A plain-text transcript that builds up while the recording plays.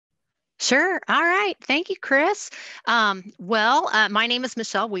Sure. All right. Thank you, Chris. My name is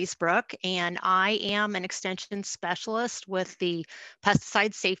Michelle Wiesbrook, and I am an extension specialist with the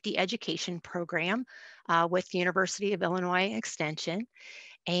Pesticide Safety Education Program with the University of Illinois Extension.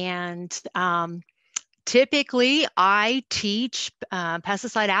 And typically, I teach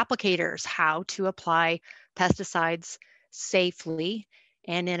pesticide applicators how to apply pesticides safely.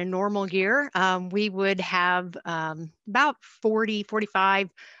 And in a normal year, we would have about 40,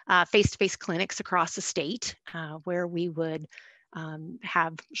 45 face-to-face clinics across the state where we would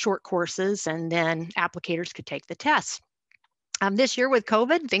have short courses and then applicators could take the tests. This year with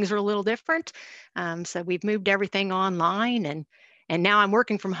COVID, things are a little different. So we've moved everything online and now I'm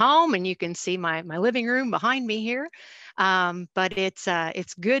working from home and you can see my living room behind me here. But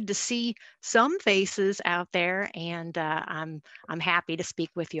it's good to see some faces out there and I'm happy to speak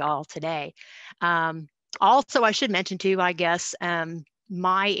with you all today. Also, I should mention too, I guess,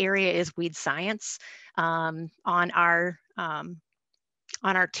 my area is weed science. On our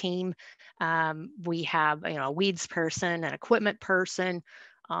team, we have a weeds person, an equipment person,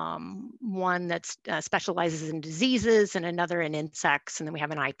 one that specializes in diseases, and another in insects, and then we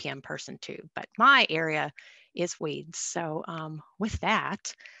have an IPM person too. But my area is weeds. So with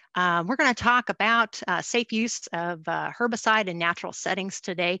that, we're going to talk about safe use of herbicide in natural settings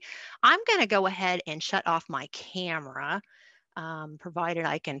today. I'm going to go ahead and shut off my camera, provided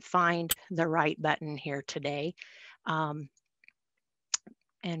I can find the right button here today.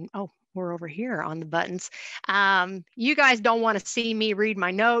 We're over here on the buttons. You guys don't want to see me read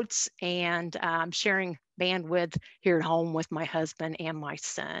my notes, and I'm sharing bandwidth here at home with my husband and my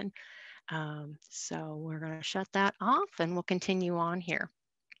son. So we're going to shut that off and we'll continue on here.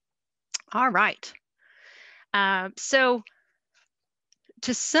 All right. So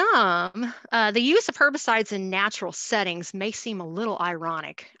to some, the use of herbicides in natural settings may seem a little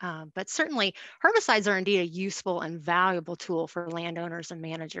ironic, but certainly herbicides are indeed a useful and valuable tool for landowners and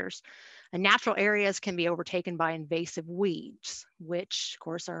managers. Natural areas can be overtaken by invasive weeds, which of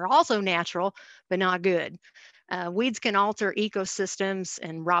course are also natural, but not good. Weeds can alter ecosystems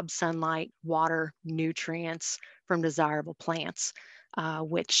and rob sunlight, water, nutrients from desirable plants,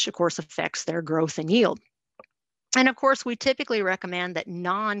 which of course affects their growth and yield. And of course, we typically recommend that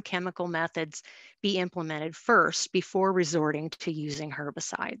non-chemical methods be implemented first before resorting to using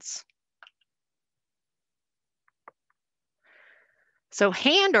herbicides. So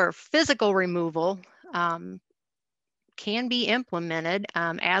hand or physical removal can be implemented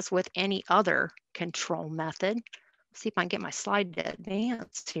as with any other control method. Let's see if I can get my slide to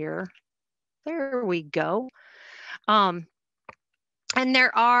advance here. There we go. And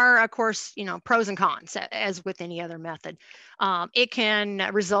there are, of course, pros and cons, as with any other method. It can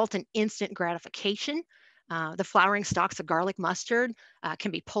result in instant gratification. The flowering stalks of garlic mustard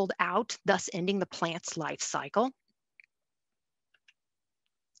can be pulled out, thus ending the plant's life cycle.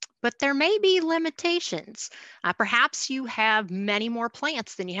 But there may be limitations. Perhaps you have many more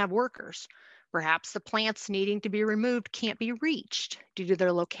plants than you have workers. Perhaps the plants needing to be removed can't be reached due to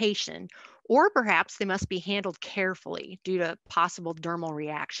their location, or perhaps they must be handled carefully due to possible dermal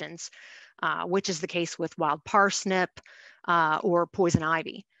reactions, which is the case with wild parsnip or poison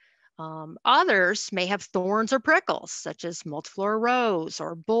ivy. Others may have thorns or prickles, such as multiflora rose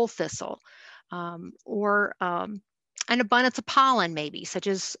or bull thistle, or an abundance of pollen maybe, such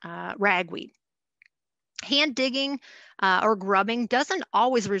as ragweed. Hand digging or grubbing doesn't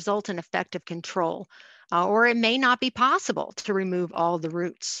always result in effective control, or it may not be possible to remove all the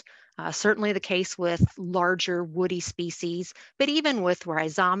roots. Certainly the case with larger woody species, but even with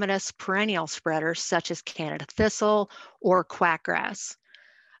rhizomatous perennial spreaders such as Canada thistle or quackgrass.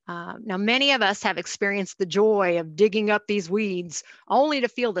 Now, many of us have experienced the joy of digging up these weeds only to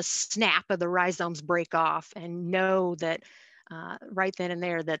feel the snap of the rhizomes break off and know that right then and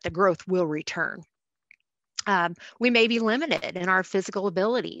there that the growth will return. We may be limited in our physical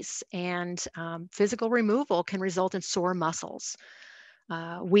abilities, and physical removal can result in sore muscles.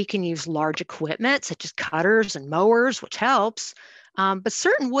 We can use large equipment such as cutters and mowers, which helps, but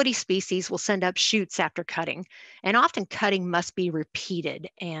certain woody species will send up shoots after cutting, and often cutting must be repeated,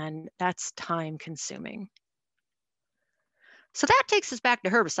 and that's time consuming. So that takes us back to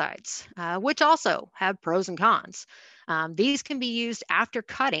herbicides, which also have pros and cons. These can be used after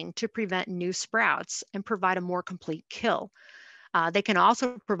cutting to prevent new sprouts and provide a more complete kill. They can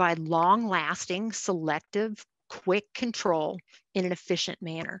also provide long-lasting, selective, quick control in an efficient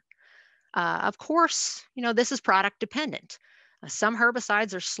manner. Of course, this is product dependent. Some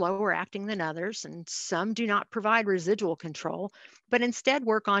herbicides are slower acting than others, and some do not provide residual control, but instead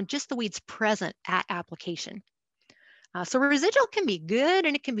work on just the weeds present at application. So residual can be good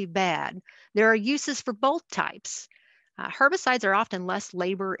and it can be bad. There are uses for both types. Herbicides are often less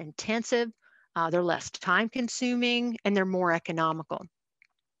labor intensive, they're less time consuming, and they're more economical.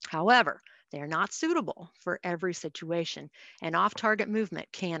 However, they are not suitable for every situation, and off-target movement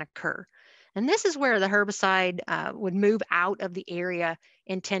can occur. And this is where the herbicide would move out of the area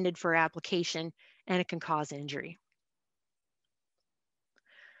intended for application, and it can cause injury.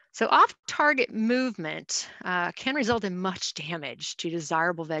 So off-target movement can result in much damage to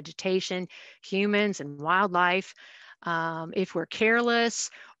desirable vegetation, humans, and wildlife. If we're careless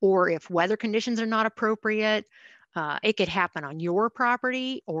or if weather conditions are not appropriate, it could happen on your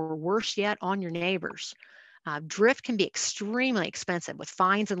property or worse yet, on your neighbors. Drift can be extremely expensive with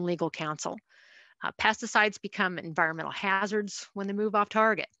fines and legal counsel. Pesticides become environmental hazards when they move off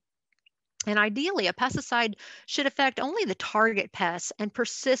target. And ideally, a pesticide should affect only the target pests and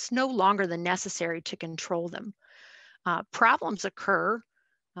persist no longer than necessary to control them. Problems occur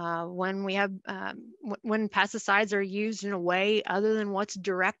when we have when pesticides are used in a way other than what's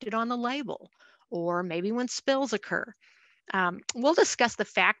directed on the label, or maybe when spills occur. We'll discuss the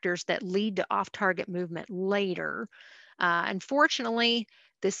factors that lead to off-target movement later. Unfortunately,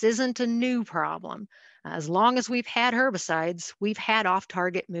 this isn't a new problem. As long as we've had herbicides, we've had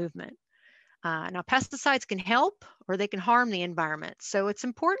off-target movement. Now, pesticides can help or they can harm the environment. So it's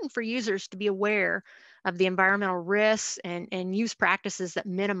important for users to be aware of the environmental risks and use practices that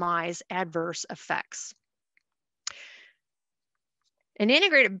minimize adverse effects. An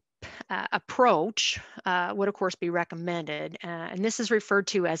integrated approach would, of course, be recommended, and this is referred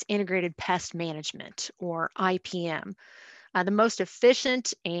to as integrated pest management, or IPM. The most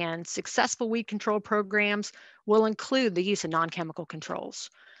efficient and successful weed control programs will include the use of non-chemical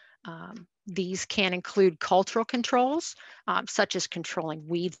controls. These can include cultural controls, such as controlling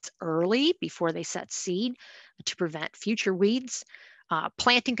weeds early before they set seed to prevent future weeds,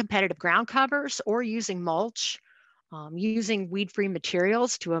 planting competitive ground covers or using mulch, using weed-free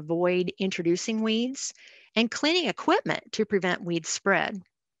materials to avoid introducing weeds, and cleaning equipment to prevent weed spread.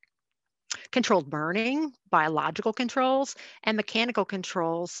 Controlled burning, biological controls, and mechanical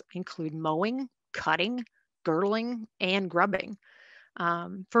controls include mowing, cutting, girdling, and grubbing.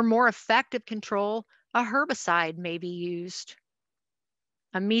 For more effective control, a herbicide may be used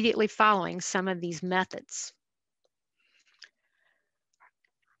immediately following some of these methods.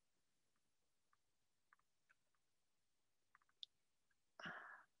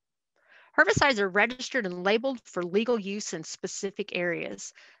 Herbicides are registered and labeled for legal use in specific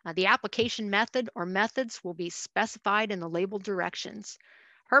areas. The application method or methods will be specified in the labeled directions.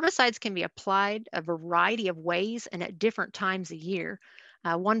 Herbicides can be applied a variety of ways and at different times a year.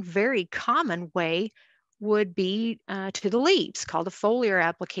 One very common way would be to the leaves, called a foliar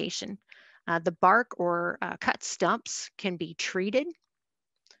application. The bark or cut stumps can be treated.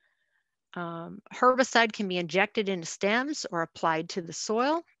 Herbicide can be injected into stems or applied to the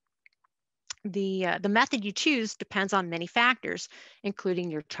soil. The method you choose depends on many factors,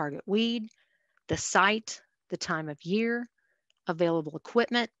 including your target weed, the site, the time of year, available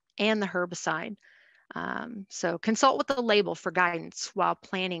equipment, and the herbicide. So consult with the label for guidance while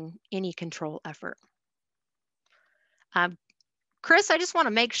planning any control effort. Chris, I just want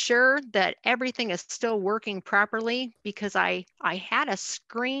to make sure that everything is still working properly, because I had a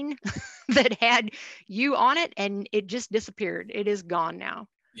screen that had you on it and it just disappeared. It is gone now.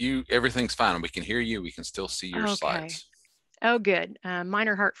 Everything's fine. We can hear you. We can still see your slides. Oh, good.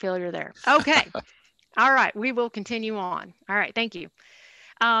 Minor heart failure there. Okay. All right. We will continue on. All right. Thank you.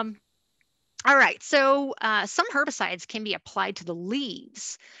 All right, so some herbicides can be applied to the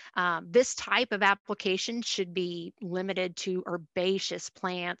leaves. This type of application should be limited to herbaceous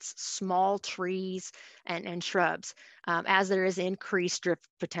plants, small trees, and shrubs, as there is increased drift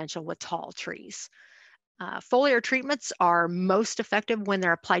potential with tall trees. Foliar treatments are most effective when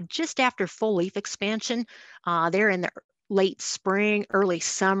they're applied just after full leaf expansion. They're in the late spring, early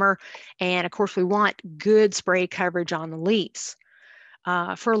summer, and of course we want good spray coverage on the leaves.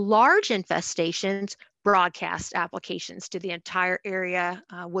 For large infestations, broadcast applications to the entire area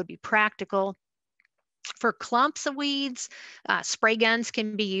would be practical. For clumps of weeds, spray guns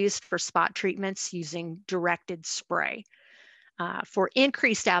can be used for spot treatments using directed spray. For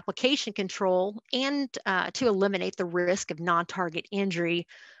increased application control and to eliminate the risk of non-target injury,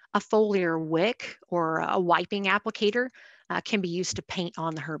 a foliar wick or a wiping applicator can be used to paint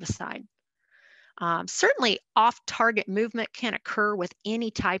on the herbicide. Certainly, off-target movement can occur with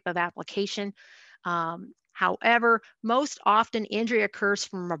any type of application. However, most often injury occurs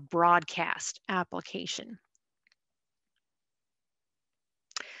from a broadcast application.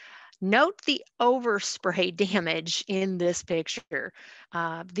 Note the overspray damage in this picture.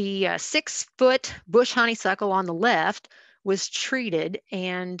 The 6-foot bush honeysuckle on the left was treated,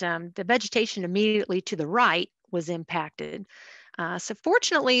 and the vegetation immediately to the right was impacted. So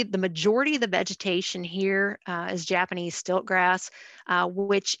fortunately, the majority of the vegetation here is Japanese stiltgrass,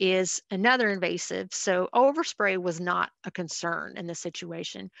 which is another invasive. So overspray was not a concern in this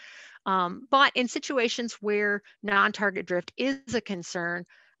situation. But in situations where non-target drift is a concern,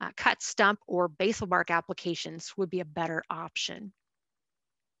 cut stump or basal bark applications would be a better option.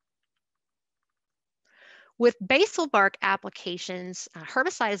 With basal bark applications,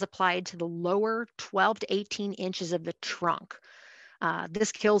 herbicide is applied to the lower 12 to 18 inches of the trunk.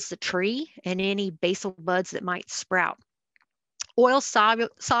 This kills the tree and any basal buds that might sprout. Oil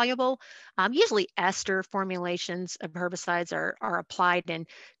soluble, usually ester formulations of herbicides are applied in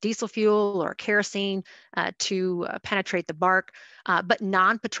diesel fuel or kerosene to penetrate the bark, but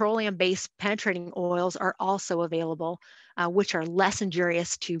non-petroleum based penetrating oils are also available, which are less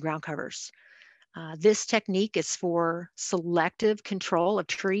injurious to ground covers. This technique is for selective control of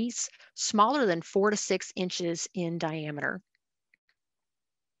trees smaller than 4 to 6 inches in diameter.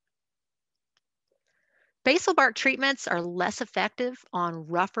 Basal bark treatments are less effective on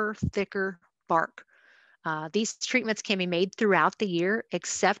rougher, thicker bark. These treatments can be made throughout the year,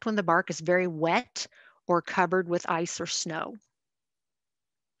 except when the bark is very wet or covered with ice or snow.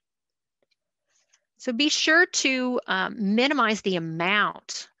 So be sure to minimize the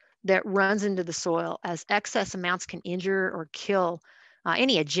amount that runs into the soil, as excess amounts can injure or kill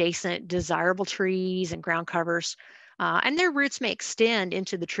any adjacent desirable trees and ground covers, and their roots may extend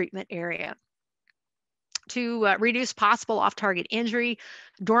into the treatment area. To reduce possible off-target injury,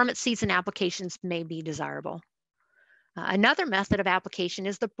 dormant season applications may be desirable. Another method of application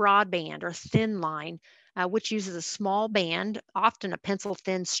is the broadband or thin line, which uses a small band, often a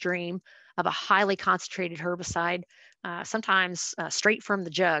pencil-thin stream of a highly concentrated herbicide, sometimes straight from the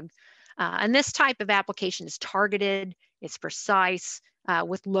jug. And this type of application is targeted, it's precise,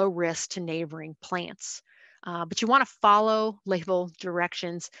 with low risk to neighboring plants. But you want to follow label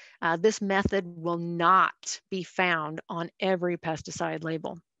directions. This method will not be found on every pesticide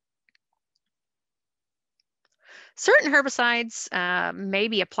label. Certain herbicides may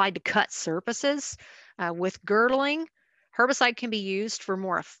be applied to cut surfaces. With girdling, herbicide can be used for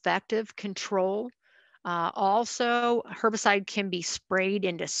more effective control. Also, herbicide can be sprayed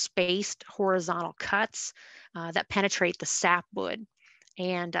into spaced horizontal cuts that penetrate the sapwood.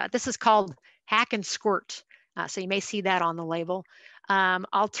 And this is called hack and squirt. So you may see that on the label.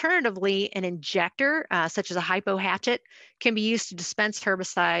 Alternatively, an injector, such as a hypo hatchet, can be used to dispense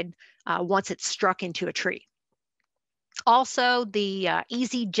herbicide once it's struck into a tree. Also, the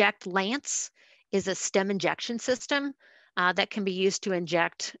Easy Eject Lance is a stem injection system that can be used to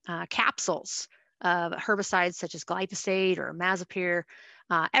inject capsules of herbicides such as glyphosate or imazapyr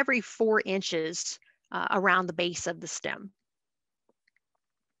every 4 inches around the base of the stem.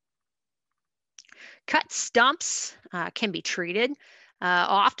 Cut stumps can be treated.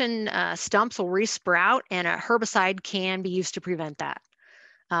 Often stumps will resprout and a herbicide can be used to prevent that.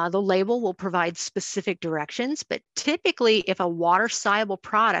 The label will provide specific directions, but typically if a water-soluble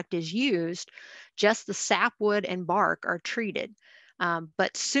product is used, just the sapwood and bark are treated,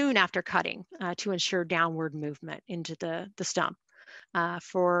 but soon after cutting to ensure downward movement into the stump.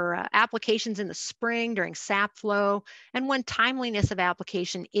 For applications in the spring during sap flow and when timeliness of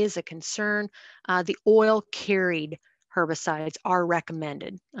application is a concern, the oil-carried herbicides are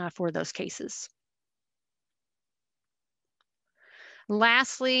recommended for those cases.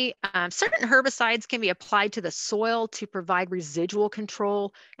 Lastly, certain herbicides can be applied to the soil to provide residual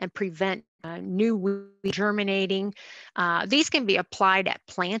control and prevent new weed germinating. These can be applied at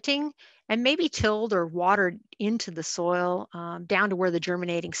planting and maybe tilled or watered into the soil down to where the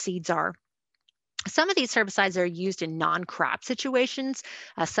germinating seeds are. Some of these herbicides are used in non-crop situations,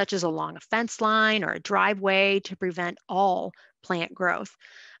 such as along a fence line or a driveway to prevent all plant growth.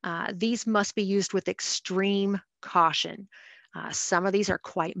 These must be used with extreme caution. Some of these are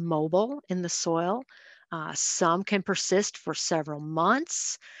quite mobile in the soil. Some can persist for several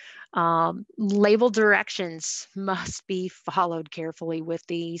months. Label directions must be followed carefully with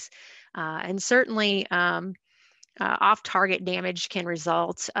these. And certainly off-target damage can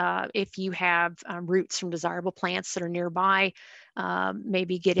result if you have roots from desirable plants that are nearby.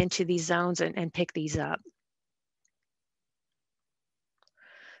 Maybe get into these zones and pick these up.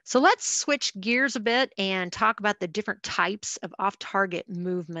 So let's switch gears a bit and talk about the different types of off-target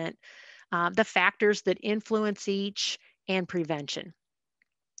movement, the factors that influence each, and prevention.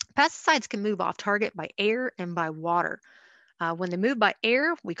 Pesticides can move off target by air and by water. When they move by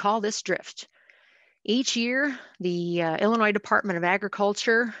air, we call this drift. Each year, the Illinois Department of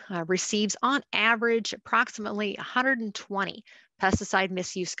Agriculture receives on average approximately 120 pesticide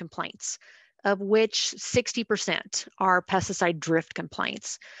misuse complaints, of which 60% are pesticide drift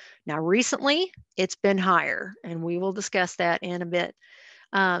complaints. Now, recently, it's been higher, and we will discuss that in a bit.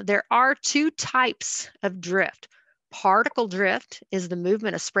 There are two types of drift. Particle drift is the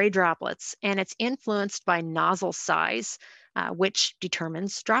movement of spray droplets, and it's influenced by nozzle size, which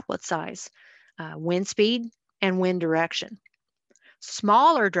determines droplet size, wind speed, and wind direction.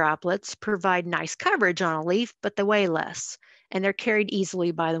 Smaller droplets provide nice coverage on a leaf, but they weigh less, and they're carried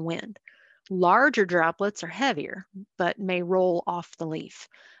easily by the wind. Larger droplets are heavier, but may roll off the leaf.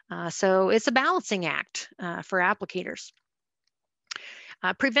 So it's a balancing act for applicators.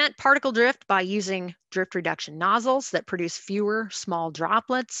 Prevent particle drift by using drift reduction nozzles that produce fewer small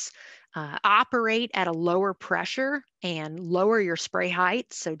droplets. Operate at a lower pressure and lower your spray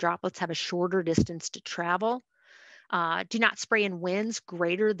height so droplets have a shorter distance to travel. Do not spray in winds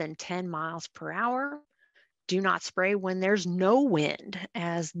greater than 10 miles per hour. Do not spray when there's no wind,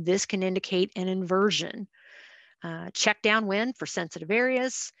 as this can indicate an inversion. Check downwind for sensitive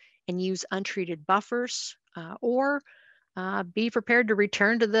areas and use untreated buffers, or be prepared to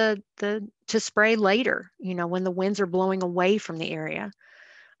return to spray later, when the winds are blowing away from the area.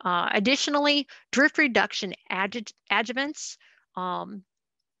 Additionally, drift reduction adjuvants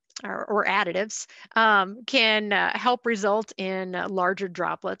or additives can help result in larger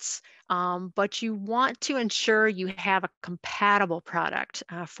droplets, but you want to ensure you have a compatible product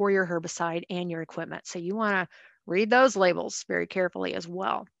for your herbicide and your equipment. So you want to read those labels very carefully as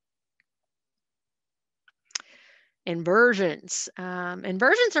well. Inversions.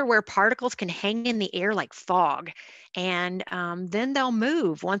 Inversions are where particles can hang in the air like fog, and then they'll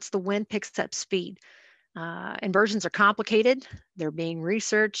move once the wind picks up speed. Inversions are complicated. They're being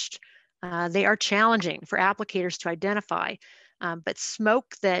researched. They are challenging for applicators to identify, but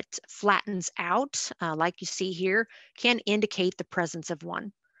smoke that flattens out, like you see here, can indicate the presence of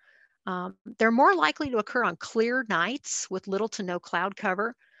one. They're more likely to occur on clear nights with little to no cloud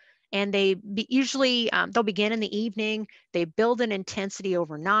cover. And usually they'll begin in the evening, they build in intensity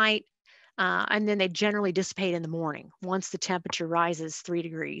overnight, and then they generally dissipate in the morning once the temperature rises 3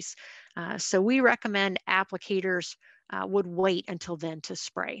 degrees. So we recommend applicators would wait until then to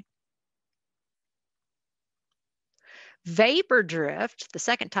spray. Vapor drift, the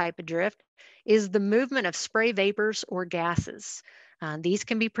second type of drift, is the movement of spray vapors or gases. These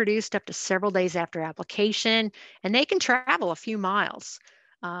can be produced up to several days after application, and they can travel a few miles.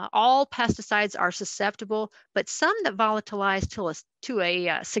 All pesticides are susceptible, but some that volatilize to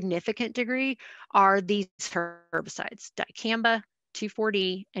a significant degree are these herbicides, dicamba,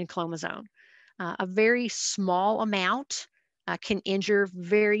 2,4-D, and clomazone. A very small amount can injure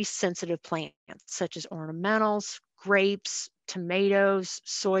very sensitive plants, such as ornamentals, grapes, tomatoes,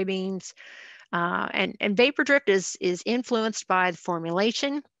 soybeans, and vapor drift is influenced by the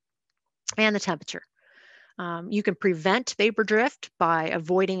formulation and the temperature. You can prevent vapor drift by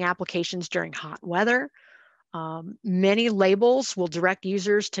avoiding applications during hot weather. Many labels will direct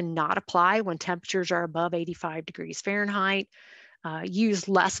users to not apply when temperatures are above 85 degrees Fahrenheit. Use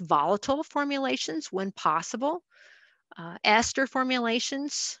less volatile formulations when possible. Ester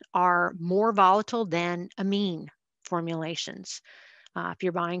formulations are more volatile than amine formulations. If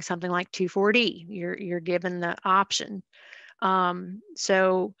you're buying something like 2,4-D, you're given the option.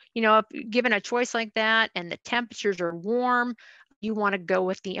 So, if given a choice like that and the temperatures are warm, you want to go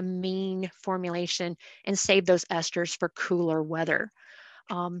with the amine formulation and save those esters for cooler weather.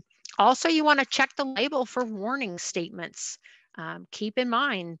 Also, you want to check the label for warning statements. Keep in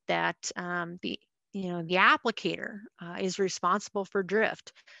mind that the applicator is responsible for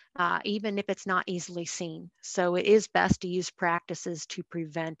drift, even if it's not easily seen. So it is best to use practices to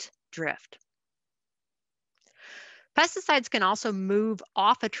prevent drift. Pesticides can also move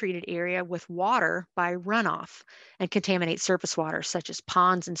off a treated area with water by runoff and contaminate surface water, such as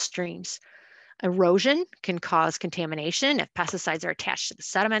ponds and streams. Erosion can cause contamination if pesticides are attached to the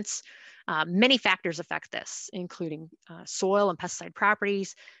sediments. Many factors affect this, including soil and pesticide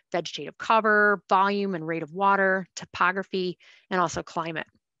properties, vegetative cover, volume and rate of water, topography, and also climate.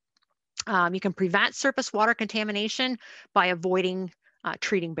 You can prevent surface water contamination by avoiding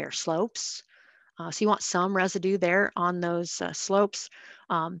treating bare slopes. So you want some residue there on those slopes.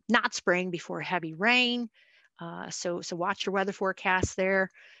 Not spraying before heavy rain. So watch your weather forecast there.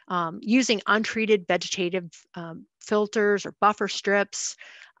 Using untreated vegetative filters or buffer strips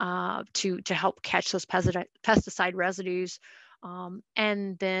to help catch those pesticide residues.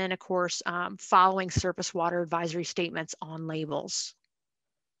 And then, of course, following surface water advisory statements on labels.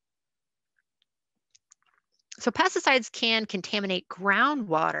 So pesticides can contaminate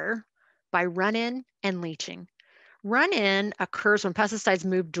groundwater by run-in and leaching. Run-in occurs when pesticides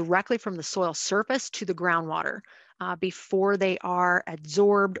move directly from the soil surface to the groundwater before they are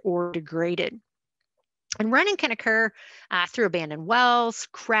absorbed or degraded. And run-in can occur through abandoned wells,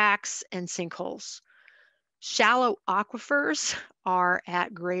 cracks, and sinkholes. Shallow aquifers are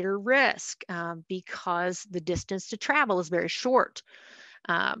at greater risk because the distance to travel is very short.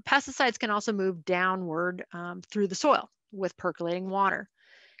 Pesticides can also move downward through the soil with percolating water.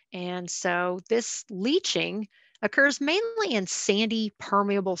 And so this leaching occurs mainly in sandy,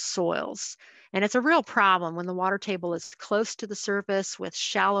 permeable soils. And it's a real problem when the water table is close to the surface with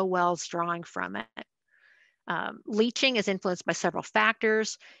shallow wells drawing from it. Leaching is influenced by several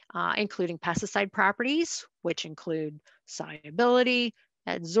factors, including pesticide properties, which include solubility,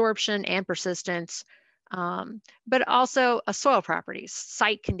 absorption, and persistence, but also soil properties,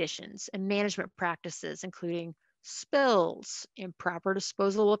 site conditions, and management practices, including spills, improper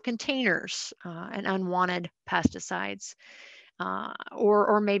disposal of containers, and unwanted pesticides,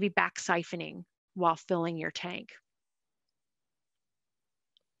 or maybe back siphoning while filling your tank.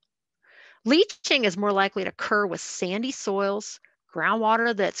 Leaching is more likely to occur with sandy soils,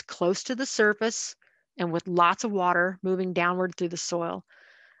 groundwater that's close to the surface, and with lots of water moving downward through the soil.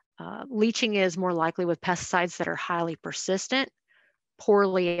 Leaching is more likely with pesticides that are highly persistent,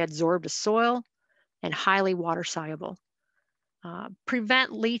 poorly adsorbed to soil, and highly water soluble.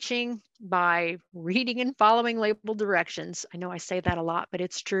 Prevent leaching by reading and following label directions. I know I say that a lot, but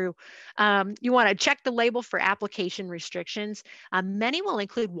it's true. You want to check the label for application restrictions. Many will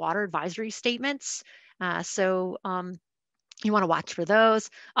include water advisory statements. So you want to watch for those.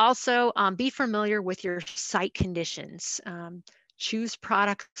 Also, be familiar with your site conditions. Choose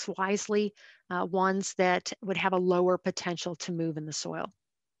products wisely, ones that would have a lower potential to move in the soil.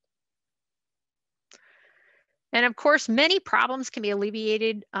 And of course, many problems can be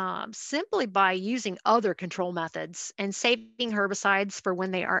alleviated simply by using other control methods and saving herbicides for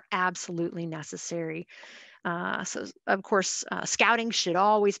when they are absolutely necessary. So of course, scouting should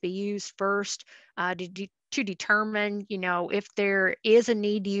always be used first to determine, if there is a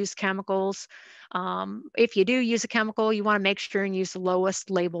need to use chemicals. If you do use a chemical, you want to make sure and use the lowest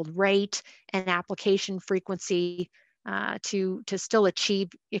labeled rate and application frequency to still achieve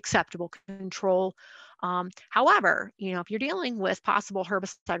acceptable control. However, if you're dealing with possible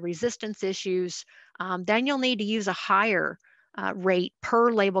herbicide resistance issues, then you'll need to use a higher rate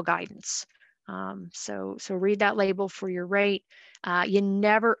per label guidance. So read that label for your rate. You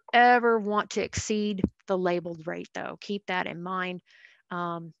never, ever want to exceed the labeled rate, though. Keep that in mind.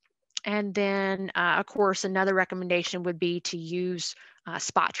 And then, of course, another recommendation would be to use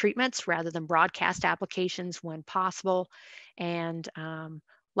spot treatments rather than broadcast applications when possible. And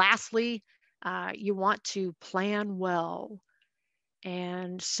lastly, you want to plan well.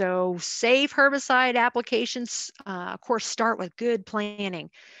 And so safe herbicide applications, of course, start with good planning.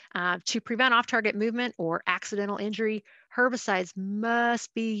 To prevent off-target movement or accidental injury, herbicides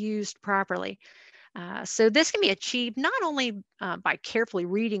must be used properly. So this can be achieved not only by carefully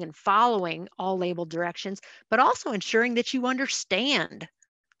reading and following all labeled directions, but also ensuring that you understand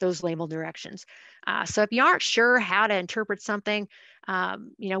those label directions. So if you aren't sure how to interpret something,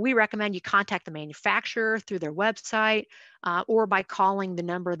 we recommend you contact the manufacturer through their website or by calling the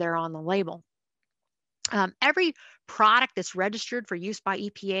number there on the label. Every product that's registered for use by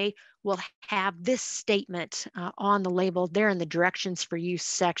EPA will have this statement on the label there in the directions for use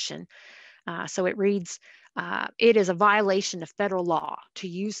section. So it reads, it is a violation of federal law to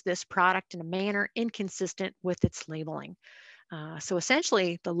use this product in a manner inconsistent with its labeling. So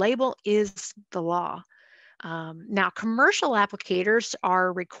essentially, the label is the law. Now, commercial applicators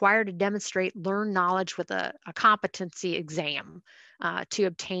are required to demonstrate learned knowledge with a competency exam to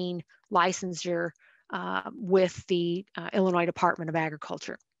obtain licensure with the Illinois Department of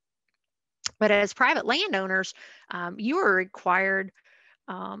Agriculture. But as private landowners, you are required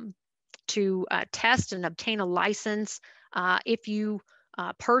to test and obtain a license if you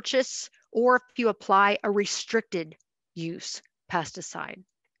purchase or if you apply a restricted use pesticide,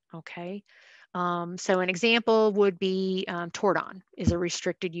 okay? So an example would be Tordon is a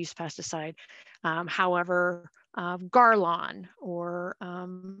restricted use pesticide. However, Garlon or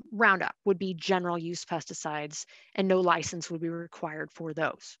Roundup would be general use pesticides and no license would be required for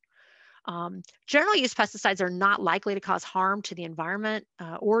those. General use pesticides are not likely to cause harm to the environment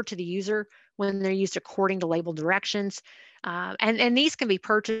or to the user when they're used according to label directions. And these can be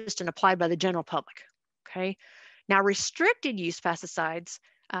purchased and applied by the general public, okay? Now, restricted use pesticides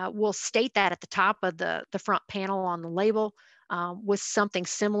will state that at the top of the front panel on the label with something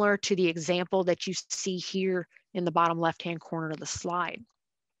similar to the example that you see here in the bottom left-hand corner of the slide.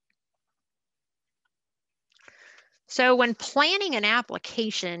 So when planning an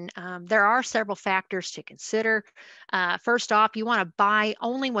application, there are several factors to consider. First off, you want to buy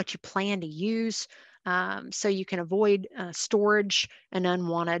only what you plan to use so you can avoid storage and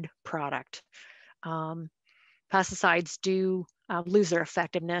unwanted product. Pesticides do lose their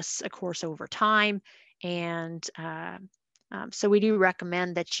effectiveness, of course, over time. And so we do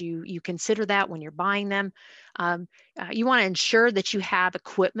recommend that you consider that when you're buying them. You want to ensure that you have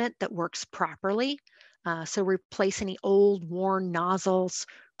equipment that works properly. So replace any old, worn nozzles,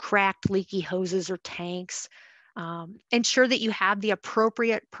 cracked, leaky hoses or tanks. Ensure that you have the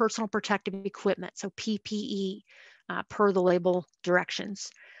appropriate personal protective equipment, so PPE, per the label directions.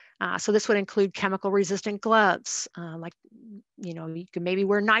 So this would include chemical resistant gloves, like, you can maybe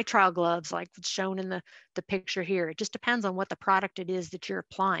wear nitrile gloves like shown in the picture here. It just depends on what the product it is that you're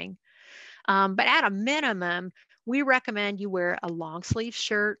applying. But at a minimum, we recommend you wear a long sleeve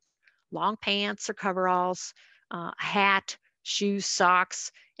shirt, long pants or coveralls, a hat, shoes,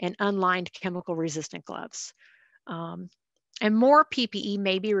 socks, and unlined chemical resistant gloves. And more PPE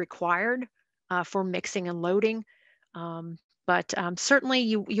may be required for mixing and loading. But certainly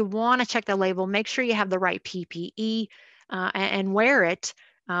you want to check the label, make sure you have the right PPE and wear it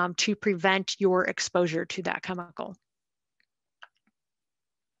to prevent your exposure to that chemical.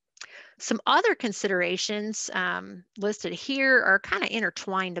 Some other considerations listed here are kind of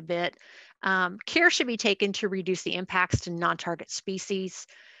intertwined a bit. Care should be taken to reduce the impacts to non-target species.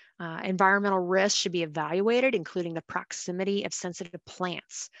 Environmental risks should be evaluated, including the proximity of sensitive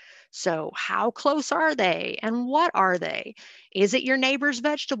plants. So how close are they and what are they? Is it your neighbor's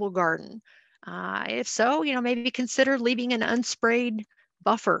vegetable garden? If so, maybe consider leaving an unsprayed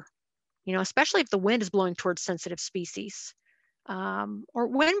buffer, especially if the wind is blowing towards sensitive species. Or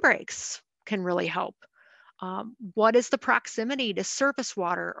windbreaks can really help. What is the proximity to surface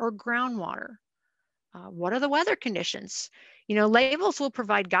water or groundwater? What are the weather conditions? Labels will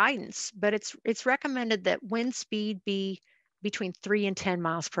provide guidance, but it's recommended that wind speed be between 3 and 10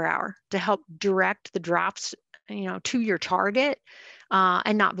 miles per hour to help direct the drops, to your target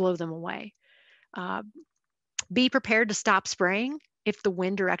and not blow them away. Be prepared to stop spraying if the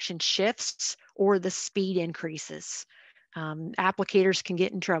wind direction shifts or the speed increases. Applicators can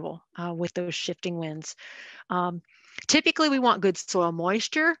get in trouble with those shifting winds. Typically, we want good soil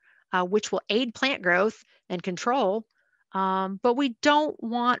moisture, which will aid plant growth and control, but we don't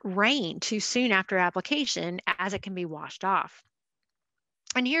want rain too soon after application as it can be washed off.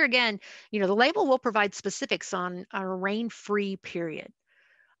 And here again, the label will provide specifics on a rain-free period.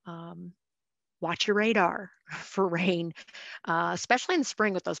 Watch your radar for rain, especially in the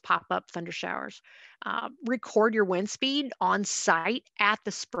spring with those pop-up thunder showers. Record your wind speed on site at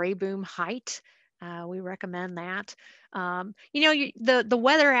the spray boom height. We recommend that. The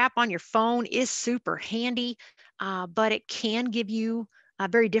weather app on your phone is super handy, but it can give you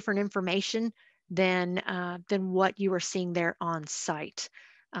very different information than what you are seeing there on site.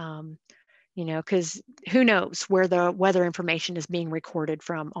 Because who knows where the weather information is being recorded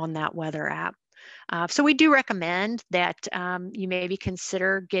from on that weather app. So we do recommend that you maybe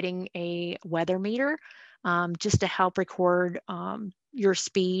consider getting a weather meter just to help record your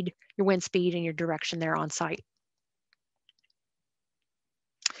speed, your wind speed, and your direction there on site.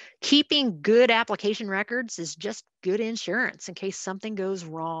 Keeping good application records is just good insurance in case something goes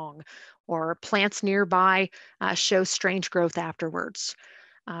wrong or plants nearby show strange growth afterwards.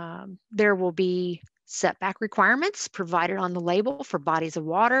 There will be setback requirements provided on the label for bodies of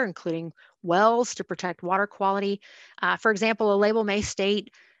water, including wells to protect water quality. For example, a label may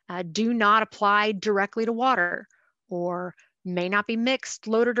state, do not apply directly to water, or may not be mixed,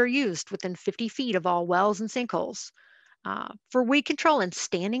 loaded, or used within 50 feet of all wells and sinkholes. For weed control in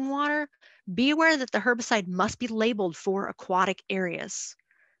standing water, be aware that the herbicide must be labeled for aquatic areas.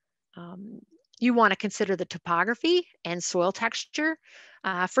 You want to consider the topography and soil texture.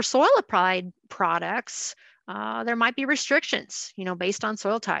 For soil applied products, there might be restrictions, based on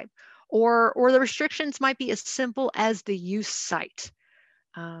soil type, or the restrictions might be as simple as the use site.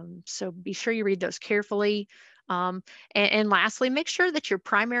 So be sure you read those carefully. And lastly, make sure that your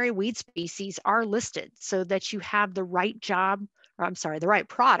primary weed species are listed so that you have the right the right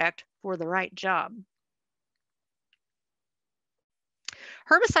product for the right job.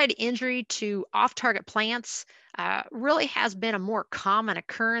 Herbicide injury to off-target plants really has been a more common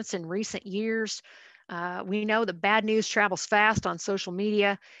occurrence in recent years. We know that bad news travels fast on social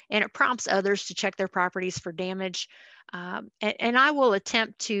media, and it prompts others to check their properties for damage. And I will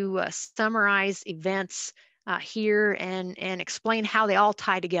attempt to summarize events here and explain how they all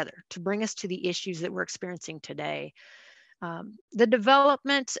tie together to bring us to the issues that we're experiencing today. The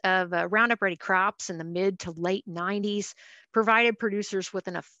development of Roundup Ready crops in the mid to late 90s provided producers with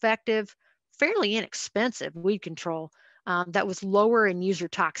an effective, fairly inexpensive weed control that was lower in user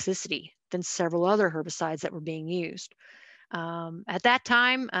toxicity than several other herbicides that were being used. At that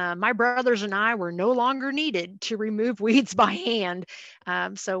time, my brothers and I were no longer needed to remove weeds by hand,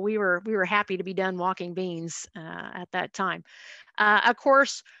 so we were happy to be done walking beans at that time. Of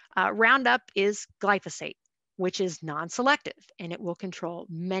course, Roundup is glyphosate, which is non-selective, and it will control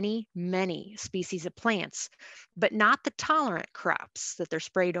many, many species of plants, but not the tolerant crops that they're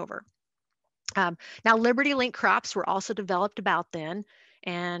sprayed over. Now, Liberty Link crops were also developed about then,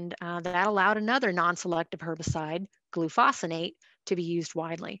 and that allowed another non-selective herbicide, glufosinate, to be used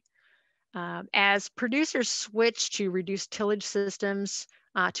widely. As producers switched to reduced tillage systems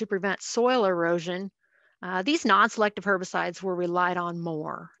to prevent soil erosion, these non-selective herbicides were relied on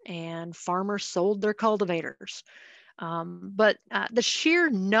more, and farmers sold their cultivators. But the sheer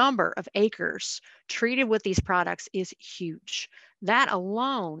number of acres treated with these products is huge. That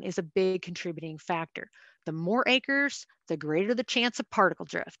alone is a big contributing factor. The more acres, the greater the chance of particle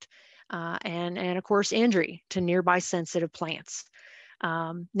drift, and of course, injury to nearby sensitive plants.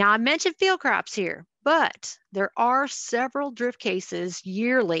 Now, I mentioned field crops here, but there are several drift cases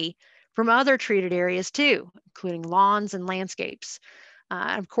yearly from other treated areas too, including lawns and landscapes.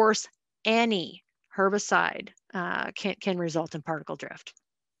 Of course, any herbicide can result in particle drift.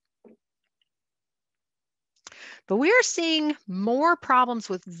 But we are seeing more problems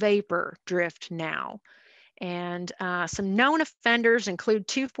with vapor drift now. And some known offenders include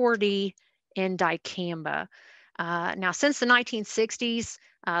 2,4-D and dicamba. Now, since the 1960s,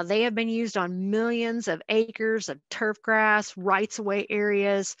 they have been used on millions of acres of turf grass, rights-of-way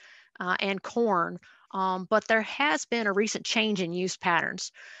areas, and corn. But there has been a recent change in use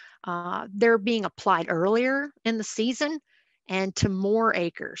patterns. They're being applied earlier in the season and to more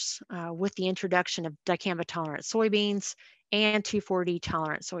acres with the introduction of dicamba tolerant soybeans and 2,4-D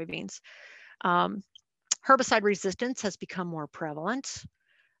tolerant soybeans. Herbicide resistance has become more prevalent.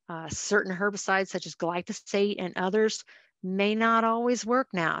 Certain herbicides such as glyphosate and others may not always work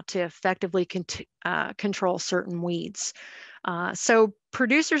now to effectively control certain weeds. So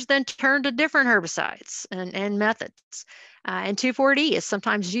producers then turn to different herbicides and methods. And 2,4-D is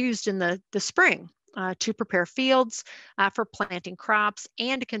sometimes used in the spring to prepare fields for planting crops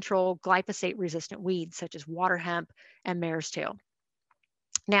and to control glyphosate-resistant weeds such as water hemp and mare's tail.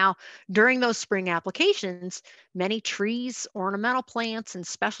 Now, during those spring applications, many trees, ornamental plants, and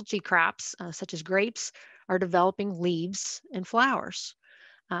specialty crops, such as grapes, are developing leaves and flowers.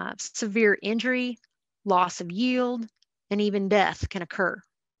 Severe injury, loss of yield, and even death can occur.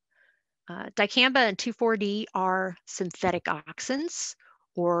 Dicamba and 2,4-D are synthetic auxins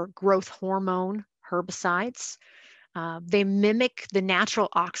or growth hormone herbicides. They mimic the natural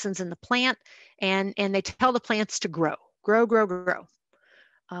auxins in the plant, and they tell the plants to grow, grow, grow, grow.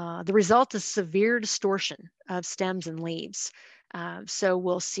 The result is severe distortion of stems and leaves. So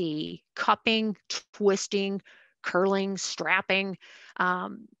we'll see cupping, twisting, curling, strapping.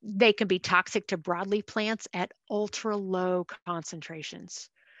 They can be toxic to broadleaf plants at ultra low concentrations.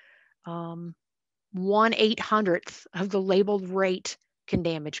 1/800th of the labeled rate can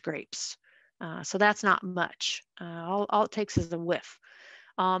damage grapes. So that's not much. All it takes is a whiff.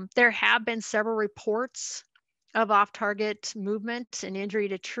 There have been several reports of off-target movement and injury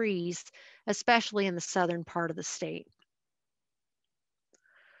to trees, especially in the southern part of the state.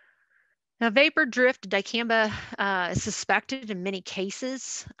 Now, vapor drift dicamba is suspected in many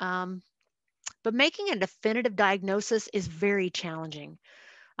cases, but making a definitive diagnosis is very challenging.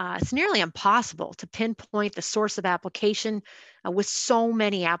 It's nearly impossible to pinpoint the source of application with so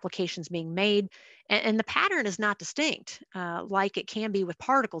many applications being made, and the pattern is not distinct like it can be with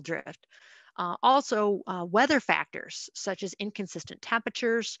particle drift. Also, weather factors such as inconsistent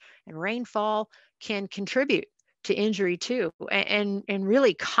temperatures and rainfall can contribute to injury too, and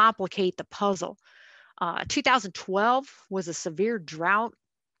really complicate the puzzle. 2012 was a severe drought.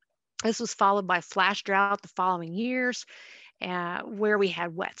 This was followed by flash drought the following years, where we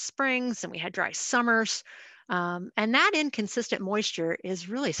had wet springs and we had dry summers. And that inconsistent moisture is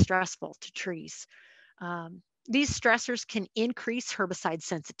really stressful to trees. These stressors can increase herbicide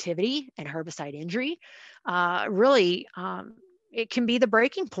sensitivity and herbicide injury. Really, it can be the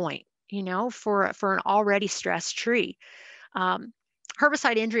breaking point, for an already stressed tree.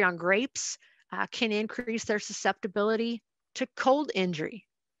 Herbicide injury on grapes can increase their susceptibility to cold injury.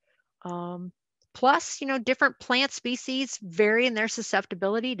 Plus, different plant species vary in their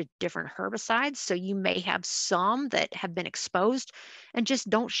susceptibility to different herbicides. So you may have some that have been exposed and just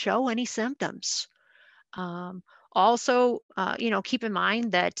don't show any symptoms. Also, keep in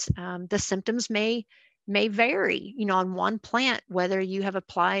mind that the symptoms may vary, on one plant, whether you have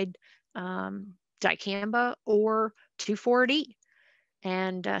applied dicamba or 2,4-D.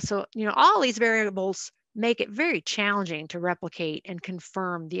 And so, all these variables make it very challenging to replicate and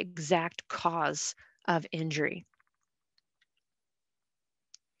confirm the exact cause of injury.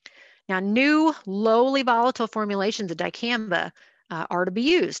 Now, new lowly volatile formulations of dicamba are to be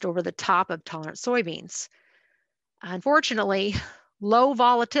used over the top of tolerant soybeans. Unfortunately, low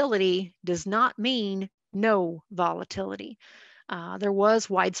volatility does not mean no volatility. There was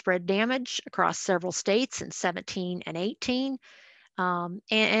widespread damage across several states in 17 and 18,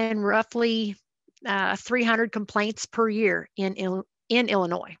 and roughly 300 complaints per year in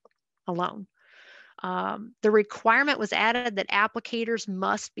Illinois alone. The requirement was added that applicators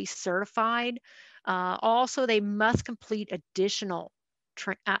must be certified. Also, they must complete additional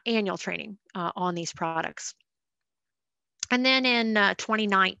annual training on these products. And then in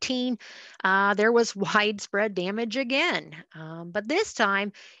 2019, there was widespread damage again. But this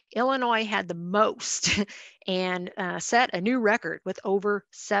time, Illinois had the most and set a new record with over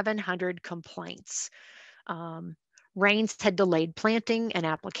 700 complaints. Rains had delayed planting and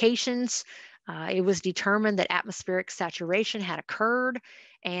applications. It was determined that atmospheric saturation had occurred,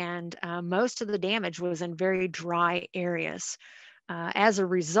 and most of the damage was in very dry areas. As a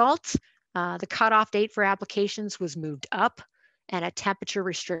result, the cutoff date for applications was moved up and a temperature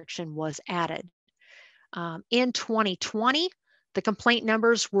restriction was added. In 2020, the complaint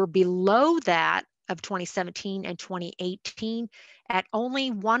numbers were below that of 2017 and 2018 at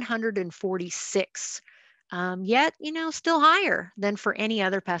only 146. Yet, still higher than for any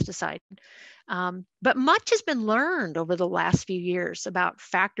other pesticide. But much has been learned over the last few years about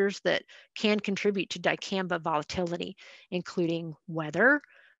factors that can contribute to dicamba volatility, including weather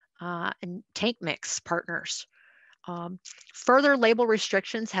and tank mix partners. Further label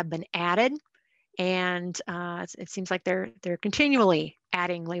restrictions have been added, and it seems like they're continually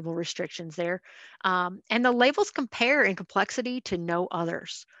adding label restrictions there. And the labels compare in complexity to no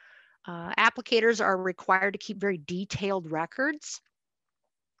others. Applicators are required to keep very detailed records.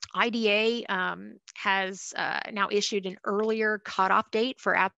 IDA has now issued an earlier cutoff date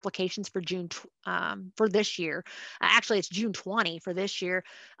for applications for June for this year. Actually, it's June 20 for this year.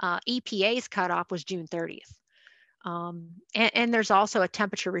 EPA's cutoff was June 30th. And there's also a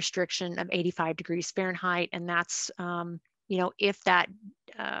temperature restriction of 85 degrees Fahrenheit, and that's if that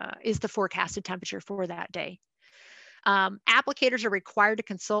is the forecasted temperature for that day. Applicators are required to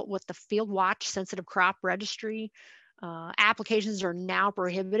consult with the Field Watch Sensitive Crop Registry. Applications are now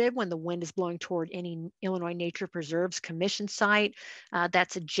prohibited when the wind is blowing toward any Illinois Nature Preserves Commission site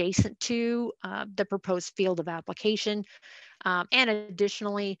that's adjacent to the proposed field of application. And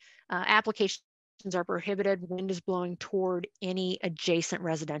additionally, applications are prohibited when wind is blowing toward any adjacent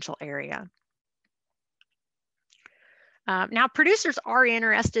residential area. Now, producers are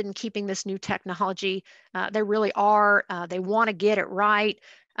interested in keeping this new technology. They really are. They want to get it right.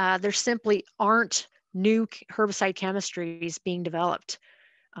 There simply aren't new herbicide chemistries being developed.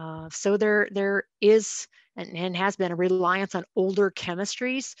 So there is and has been a reliance on older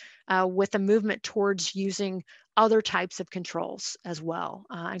chemistries with a movement towards using other types of controls as well,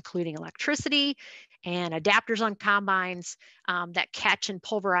 including electricity and adapters on combines that catch and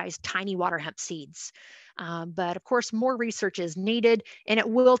pulverize tiny water hemp seeds. But of course, more research is needed, and it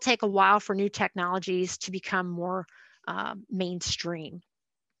will take a while for new technologies to become more mainstream.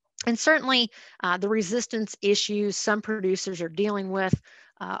 And certainly the resistance issues some producers are dealing with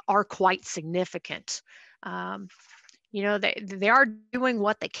are quite significant. They are doing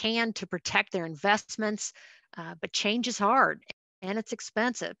what they can to protect their investments, but change is hard and it's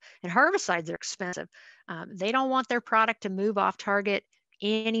expensive, and herbicides are expensive. They don't want their product to move off target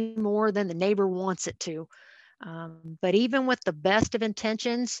any more than the neighbor wants it to. But even with the best of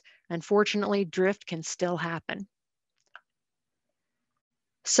intentions, unfortunately, drift can still happen.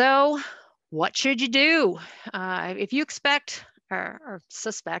 So what should you do? If you expect, or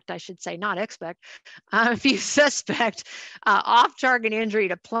suspect, I should say, not expect, if you suspect off-target injury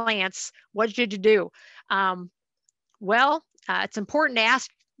to plants, what should you do? Well, it's important to ask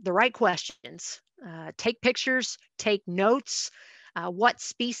the right questions. Take pictures, take notes. What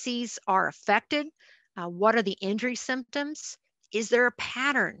species are affected? What are the injury symptoms? Is there a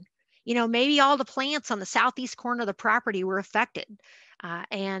pattern? Maybe all the plants on the southeast corner of the property were affected,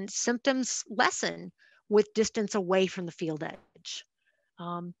 and symptoms lessen with distance away from the field edge.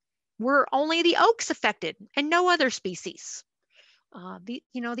 Were only the oaks affected and no other species?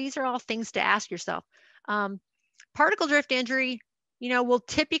 These are all things to ask yourself. Particle drift injury, will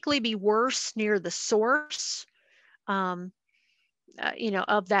typically be worse near the source, of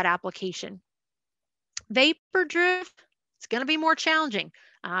that application. Vapor drift, it's going to be more challenging,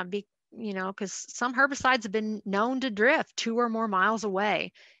 because some herbicides have been known to drift 2 or more miles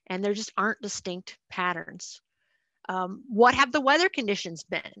away, and there just aren't distinct patterns. What have the weather conditions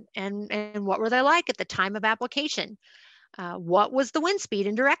been, and what were they like at the time of application? What was the wind speed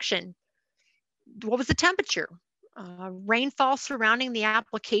and direction? What was the temperature? Rainfall surrounding the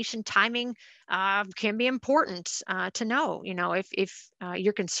application timing can be important to know. If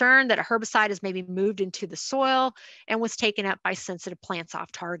you're concerned that a herbicide has maybe moved into the soil and was taken up by sensitive plants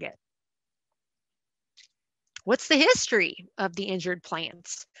off target. What's the history of the injured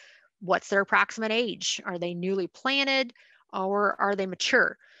plants? What's their approximate age? Are they newly planted or are they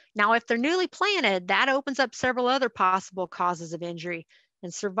mature? Now, if they're newly planted, that opens up several other possible causes of injury,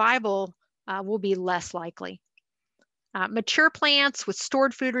 and survival will be less likely. Mature plants with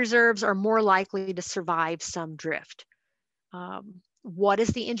stored food reserves are more likely to survive some drift. What does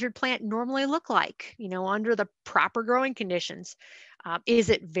the injured plant normally look like, under the proper growing conditions? Is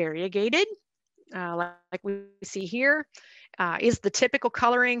it variegated, like we see here? Is the typical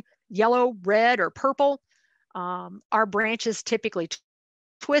coloring yellow, red, or purple? Are branches typically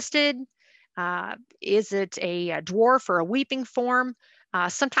twisted? Is it a dwarf or a weeping form?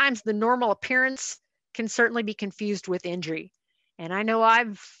 Sometimes the normal appearance can certainly be confused with injury. And I know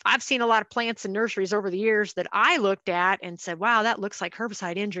I've seen a lot of plants in nurseries over the years that I looked at and said, wow, that looks like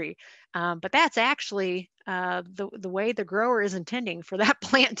herbicide injury. But that's actually the way the grower is intending for that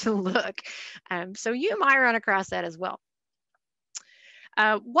plant to look. So you might run across that as well.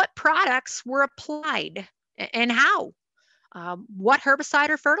 What products were applied and how? What herbicide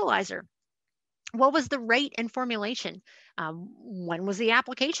or fertilizer? What was the rate and formulation? When was the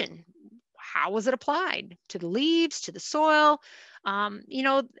application? How was it applied to the leaves, to the soil?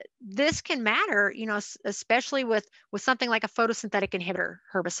 This can matter, especially with something like a photosynthetic inhibitor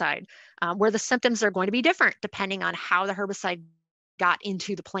herbicide, where the symptoms are going to be different depending on how the herbicide got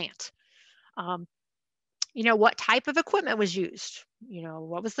into the plant. What type of equipment was used?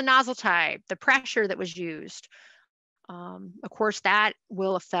 What was the nozzle type, the pressure that was used? Of course, that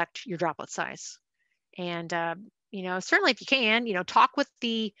will affect your droplet size. And, certainly if you can, talk with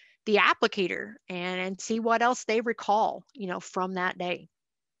the applicator and see what else they recall, from that day.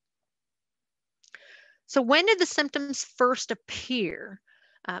 So when did the symptoms first appear?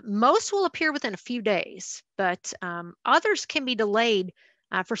 Most will appear within a few days, but others can be delayed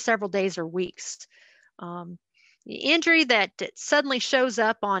for several days or weeks. The injury that suddenly shows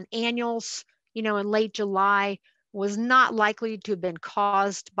up on annuals, in late July was not likely to have been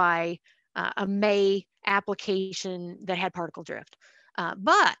caused by a May application that had particle drift.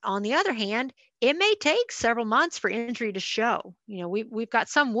 But on the other hand, it may take several months for injury to show. We've got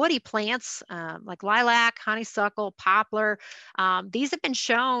some woody plants like lilac, honeysuckle, poplar. These have been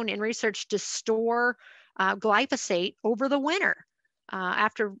shown in research to store glyphosate over the winter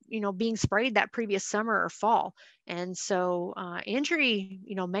after being sprayed that previous summer or fall. And so injury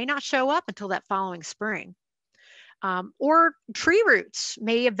may not show up until that following spring. Or tree roots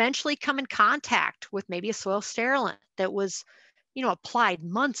may eventually come in contact with maybe a soil sterilant that was applied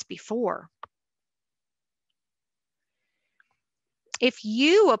months before. If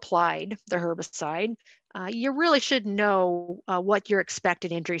you applied the herbicide, you really should know what your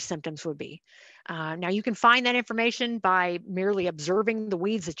expected injury symptoms would be. Now you can find that information by merely observing the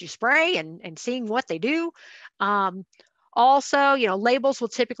weeds that you spray and seeing what they do. Also, labels will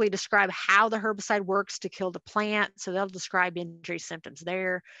typically describe how the herbicide works to kill the plant, so they'll describe injury symptoms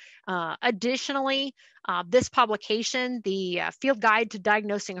there. Additionally, this publication, the Field Guide to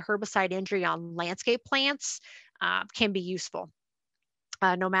Diagnosing Herbicide Injury on Landscape Plants, can be useful,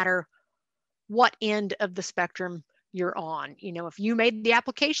 no matter what end of the spectrum you're on. If you made the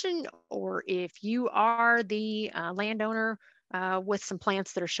application or if you are the landowner with some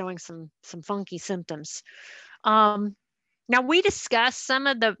plants that are showing some funky symptoms. Now, we discussed some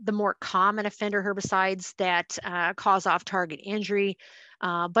of the more common offender herbicides that cause off-target injury,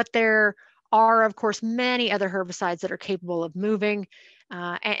 but there are, of course, many other herbicides that are capable of moving,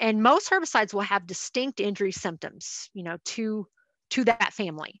 and most herbicides will have distinct injury symptoms, to that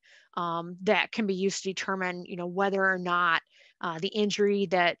family that can be used to determine, whether or not the injury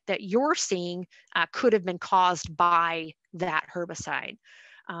that you're seeing could have been caused by that herbicide.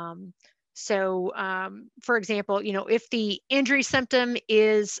 For example, if the injury symptom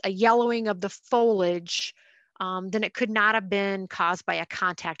is a yellowing of the foliage, then it could not have been caused by a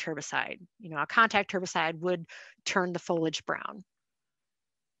contact herbicide. A contact herbicide would turn the foliage brown.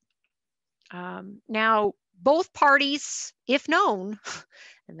 Now, both parties, if known,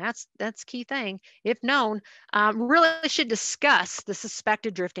 and that's key thing, if known, really should discuss the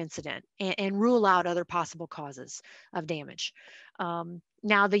suspected drift incident and rule out other possible causes of damage.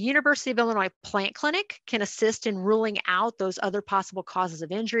 Now, the University of Illinois Plant Clinic can assist in ruling out those other possible causes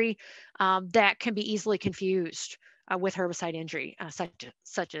of injury that can be easily confused with herbicide injury,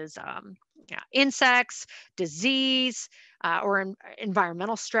 such as insects, disease, or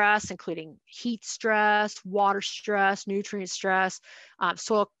environmental stress, including heat stress, water stress, nutrient stress,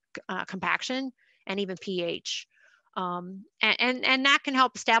 soil compaction, and even pH. And that can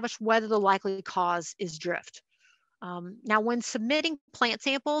help establish whether the likely cause is drift. Now, when submitting plant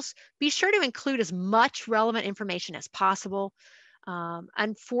samples, be sure to include as much relevant information as possible.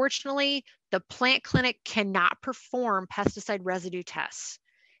 Unfortunately, the plant clinic cannot perform pesticide residue tests.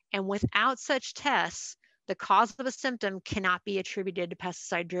 And without such tests, the cause of a symptom cannot be attributed to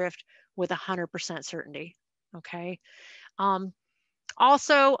pesticide drift with 100% certainty, okay?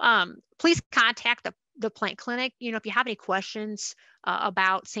 Also, please contact the plant clinic, if you have any questions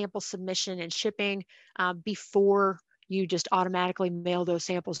about sample submission and shipping before you just automatically mail those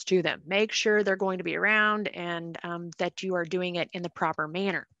samples to them. Make sure they're going to be around and that you are doing it in the proper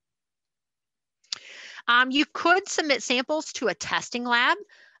manner. You could submit samples to a testing lab.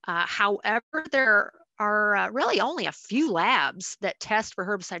 However, there are really only a few labs that test for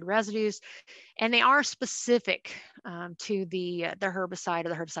herbicide residues, and they are specific to the herbicide or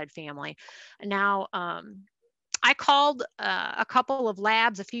the herbicide family. Now, I called a couple of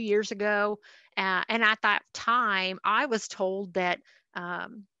labs a few years ago, and at that time, I was told that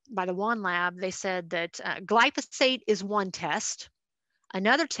by the one lab, they said that glyphosate is one test.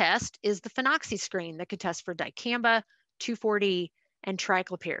 Another test is the phenoxy screen that could test for dicamba, 2,4-D, and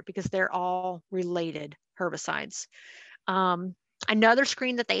triclopyr, because they're all related herbicides. Another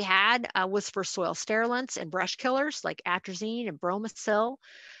screen that they had was for soil sterilants and brush killers like atrazine and bromacil.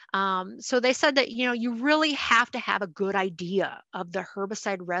 So they said that, you really have to have a good idea of the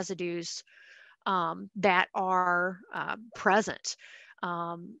herbicide residues that are present.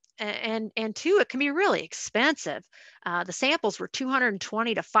 And two, it can be really expensive. The samples were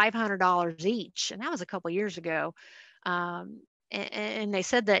 $220 to $500 each, and that was a couple years ago. And they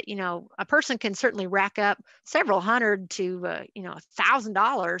said that, a person can certainly rack up several hundred to,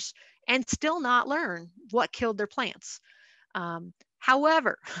 $1,000 and still not learn what killed their plants.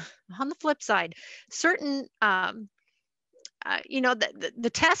 However, on the flip side, certain, the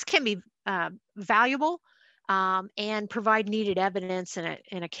test can be valuable and provide needed evidence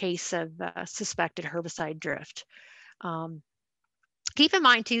in a case of suspected herbicide drift. Keep in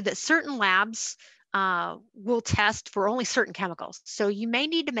mind too that certain labs will test for only certain chemicals. So you may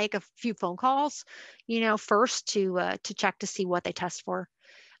need to make a few phone calls, first to check to see what they test for.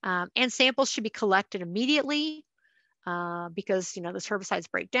 And samples should be collected immediately because, those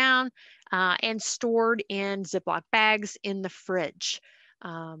herbicides break down and stored in Ziploc bags in the fridge.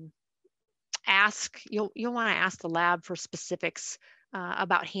 You'll want to ask the lab for specifics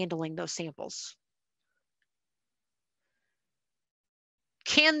about handling those samples.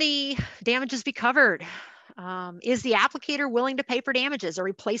 Can the damages be covered? Is the applicator willing to pay for damages or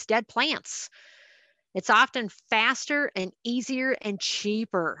replace dead plants? It's often faster and easier and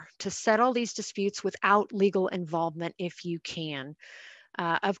cheaper to settle these disputes without legal involvement if you can.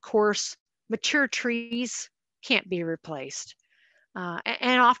 Of course, mature trees can't be replaced.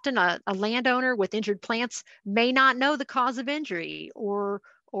 And often a landowner with injured plants may not know the cause of injury or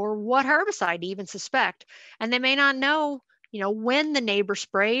what herbicide to even suspect. And they may not know, when the neighbor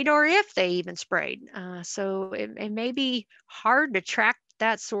sprayed or if they even sprayed. So it may be hard to track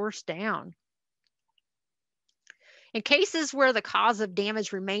that source down. In cases where the cause of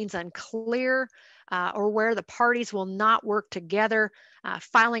damage remains unclear or where the parties will not work together,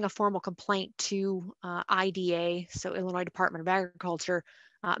 filing a formal complaint to IDA, so Illinois Department of Agriculture,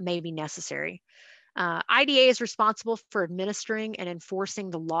 may be necessary. IDA is responsible for administering and enforcing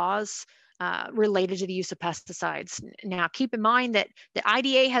the laws related to the use of pesticides. Now, keep in mind that the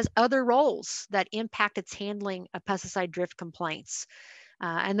IDA has other roles that impact its handling of pesticide drift complaints.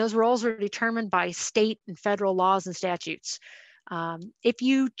 And those roles are determined by state and federal laws and statutes. If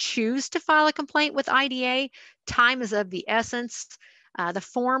you choose to file a complaint with IDA, time is of the essence. The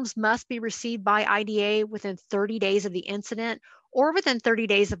forms must be received by IDA within 30 days of the incident or within 30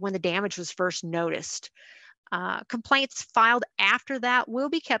 days of when the damage was first noticed. Complaints filed after that will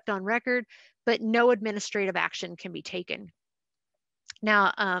be kept on record, but no administrative action can be taken.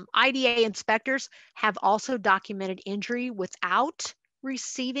 Now, IDA inspectors have also documented injury without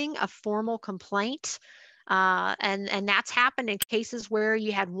receiving a formal complaint. And that's happened in cases where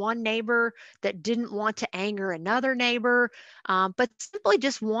you had one neighbor that didn't want to anger another neighbor, but simply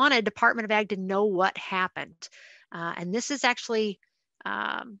just wanted Department of Ag to know what happened. And this has actually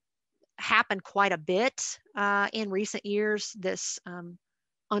happened quite a bit in recent years, this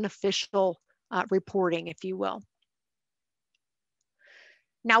unofficial reporting, if you will.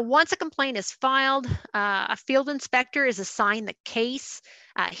 Now, once a complaint is filed, a field inspector is assigned the case.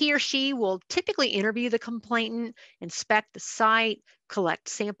 He or she will typically interview the complainant, inspect the site, collect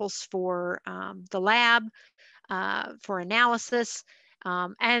samples for the lab for analysis,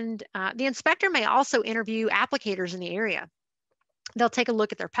 and the inspector may also interview applicators in the area. They'll take a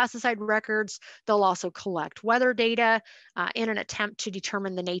look at their pesticide records. They'll also collect weather data in an attempt to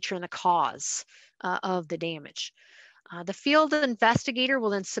determine the nature and the cause of the damage. The field investigator will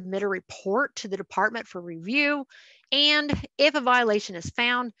then submit a report to the department for review, and if a violation is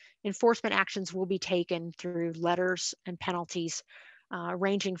found, enforcement actions will be taken through letters and penalties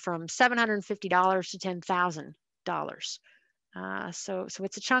ranging from $750 to $10,000. So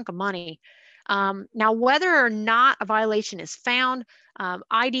it's a chunk of money. Now, whether or not a violation is found,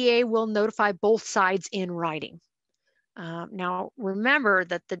 IDA will notify both sides in writing. Now, remember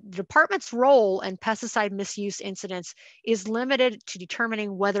that the department's role in pesticide misuse incidents is limited to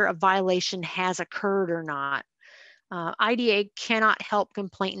determining whether a violation has occurred or not. IDA cannot help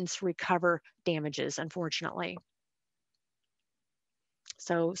complainants recover damages, unfortunately.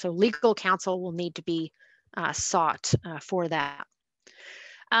 So legal counsel will need to be sought for that.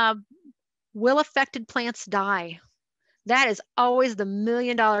 Will affected plants die? That is always the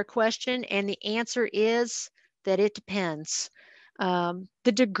million-dollar question, and the answer is that it depends. The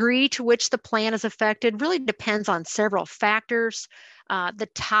degree to which the plant is affected really depends on several factors: the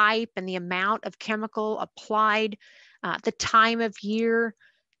type and the amount of chemical applied, the time of year,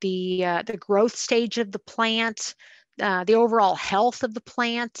 the growth stage of the plant, the overall health of the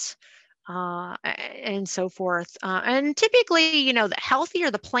plant, and so forth. And typically, the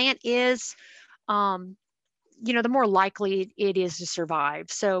healthier the plant is, the more likely it is to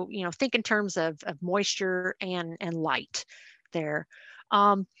survive. So, think in terms of moisture and light there.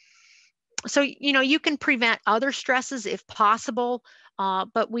 So, you can prevent other stresses if possible,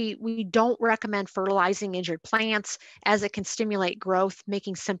 but we don't recommend fertilizing injured plants as it can stimulate growth,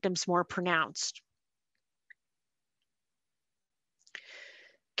 making symptoms more pronounced.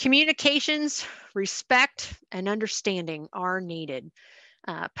 Communications, respect, and understanding are needed.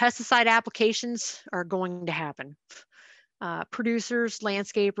 Pesticide applications are going to happen. Producers,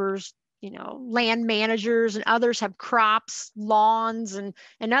 landscapers, land managers and others have crops, lawns, and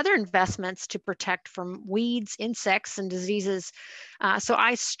other investments to protect from weeds, insects, and diseases. So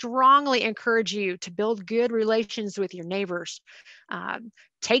I strongly encourage you to build good relations with your neighbors.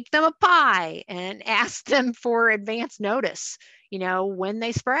 Take them a pie and ask them for advance notice, when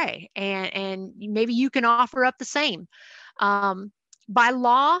they spray, and maybe you can offer up the same. By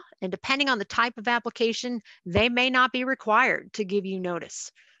law, and depending on the type of application, they may not be required to give you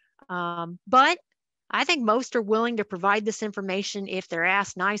notice. But I think most are willing to provide this information if they're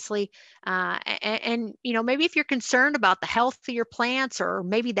asked nicely. And maybe if you're concerned about the health of your plants or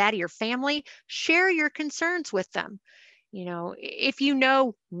maybe that of your family, share your concerns with them. If you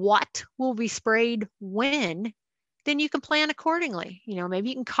know what will be sprayed when, then you can plan accordingly. Maybe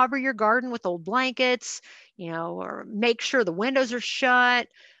you can cover your garden with old blankets, or make sure the windows are shut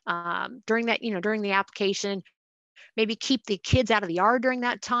during the application. Maybe keep the kids out of the yard during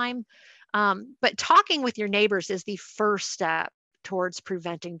that time. But talking with your neighbors is the first step towards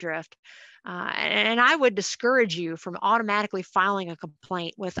preventing drift. And I would discourage you from automatically filing a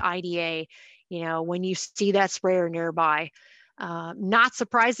complaint with IDA, when you see that sprayer nearby. Not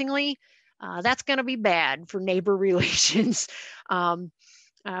surprisingly, that's going to be bad for neighbor relations.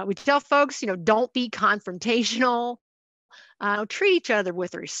 We tell folks, don't be confrontational. Treat each other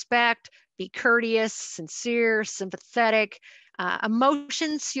with respect. Be courteous, sincere, sympathetic.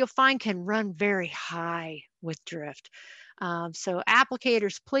 Emotions, you'll find, can run very high with drift. So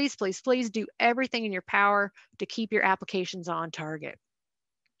applicators, please, please, please do everything in your power to keep your applications on target.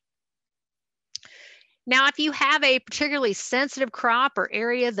 Now, if you have a particularly sensitive crop or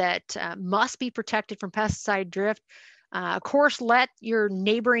area that must be protected from pesticide drift, of course, let your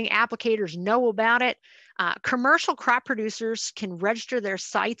neighboring applicators know about it. Commercial crop producers can register their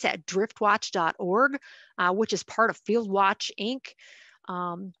sites at driftwatch.org, which is part of FieldWatch Inc.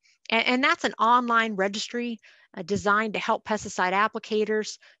 And that's an online registry designed to help pesticide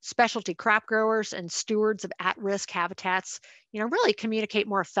applicators, specialty crop growers, and stewards of at-risk habitats, really communicate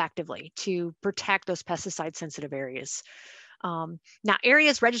more effectively to protect those pesticide-sensitive areas. Now,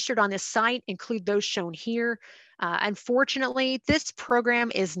 areas registered on this site include those shown here. Unfortunately, this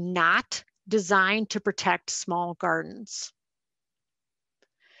program is not designed to protect small gardens.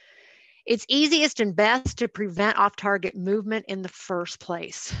 It's easiest and best to prevent off-target movement in the first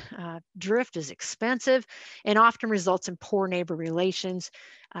place. Drift is expensive and often results in poor neighbor relations.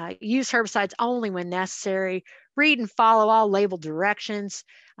 Use herbicides only when necessary. Read and follow all labeled directions.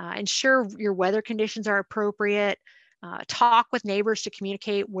 Ensure your weather conditions are appropriate. Talk with neighbors to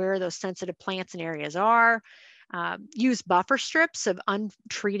communicate where those sensitive plants and areas are. Use buffer strips of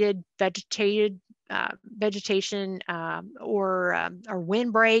untreated vegetation or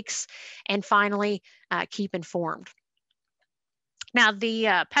windbreaks, and finally, keep informed. Now, the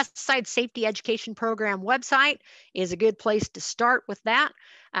Pesticide Safety Education Program website is a good place to start with that.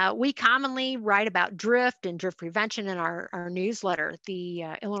 We commonly write about drift and drift prevention in our newsletter, the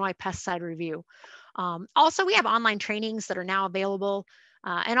Illinois Pesticide Review. Also, we have online trainings that are now available.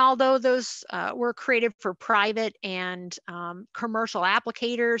 And although those were created for private and commercial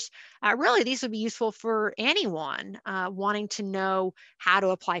applicators, really these would be useful for anyone wanting to know how to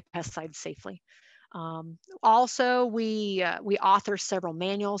apply pesticides safely. Also, we author several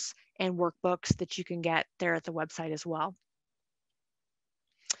manuals and workbooks that you can get there at the website as well.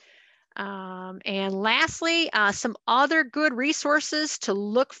 And lastly, some other good resources to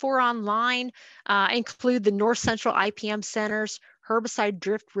look for online include the North Central IPM Center's Herbicide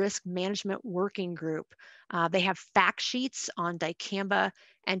Drift Risk Management Working Group. They have fact sheets on dicamba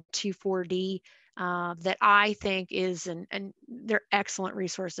and 2,4-D that I think and they're excellent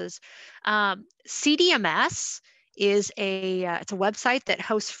resources. CDMS is it's a website that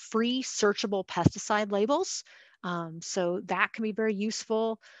hosts free searchable pesticide labels. So that can be very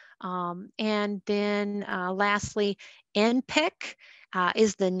useful. And then lastly, NPIC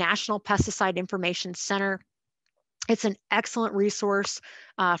is the National Pesticide Information Center. It's an excellent resource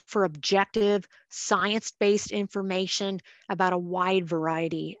for objective, science-based information about a wide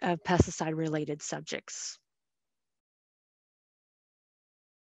variety of pesticide-related subjects.